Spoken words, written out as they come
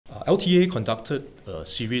LTA conducted a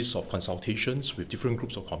series of consultations with different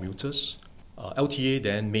groups of commuters. LTA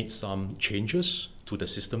then made some changes to the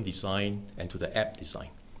system design and to the app design.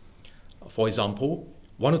 For example,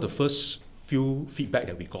 one of the first few feedback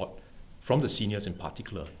that we got from the seniors in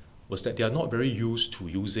particular was that they are not very used to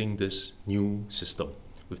using this new system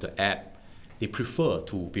with the app. They prefer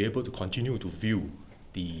to be able to continue to view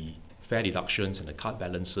the fare deductions and the card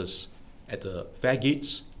balances at the fare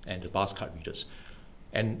gates and the bus card readers.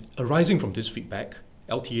 And arising from this feedback,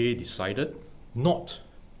 LTA decided not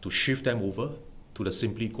to shift them over to the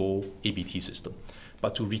SimplyGo ABT system,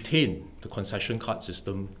 but to retain the concession card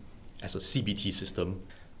system as a CBT system.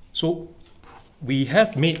 So we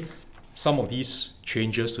have made some of these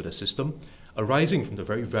changes to the system arising from the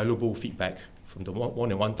very valuable feedback from the more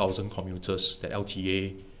than 1,000 commuters that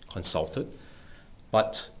LTA consulted.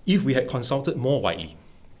 But if we had consulted more widely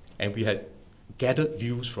and we had gathered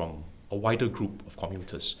views from a wider group of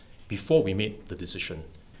commuters before we made the decision,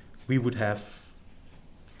 we would have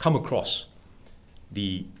come across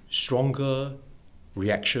the stronger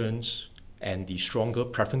reactions and the stronger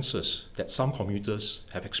preferences that some commuters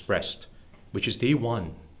have expressed, which is they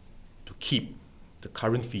want to keep the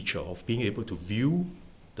current feature of being able to view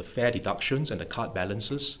the fare deductions and the card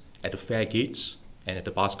balances at the fare gates and at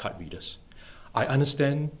the bus card readers. I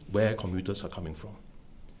understand where commuters are coming from.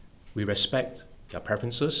 We respect their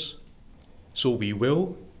preferences, so we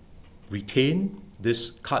will retain this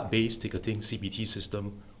card-based ticketing CBT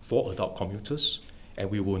system for adult commuters,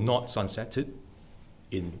 and we will not sunset it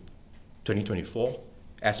in 2024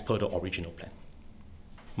 as per the original plan.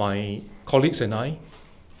 My colleagues and I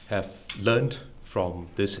have learned from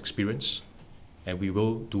this experience, and we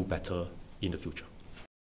will do better in the future.